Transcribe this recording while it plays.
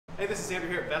Hey, this is Andrew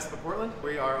here at Vespa Portland.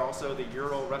 We are also the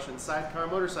Ural Russian sidecar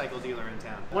motorcycle dealer in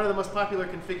town. One of the most popular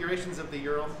configurations of the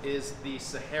Ural is the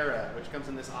Sahara, which comes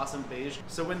in this awesome beige.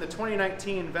 So when the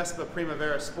 2019 Vespa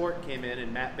Primavera Sport came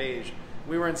in matte beige,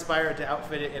 we were inspired to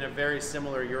outfit it in a very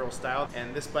similar Ural style,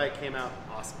 and this bike came out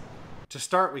awesome. To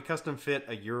start, we custom fit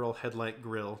a Ural headlight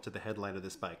grille to the headlight of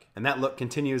this bike. And that look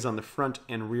continues on the front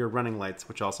and rear running lights,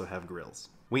 which also have grills.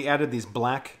 We added these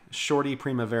black shorty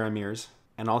Primavera mirrors,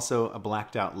 and also a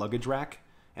blacked out luggage rack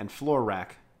and floor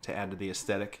rack to add to the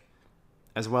aesthetic,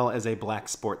 as well as a black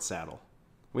sport saddle.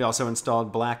 We also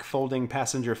installed black folding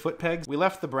passenger foot pegs. We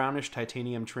left the brownish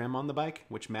titanium trim on the bike,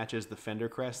 which matches the fender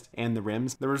crest and the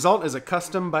rims. The result is a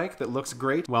custom bike that looks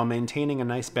great while maintaining a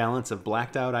nice balance of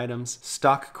blacked out items,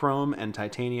 stock chrome and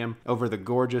titanium over the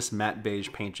gorgeous matte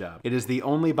beige paint job. It is the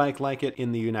only bike like it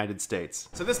in the United States.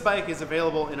 So this bike is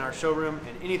available in our showroom,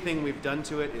 and anything we've done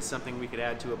to it is something we could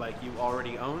add to a bike you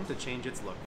already own to change its look.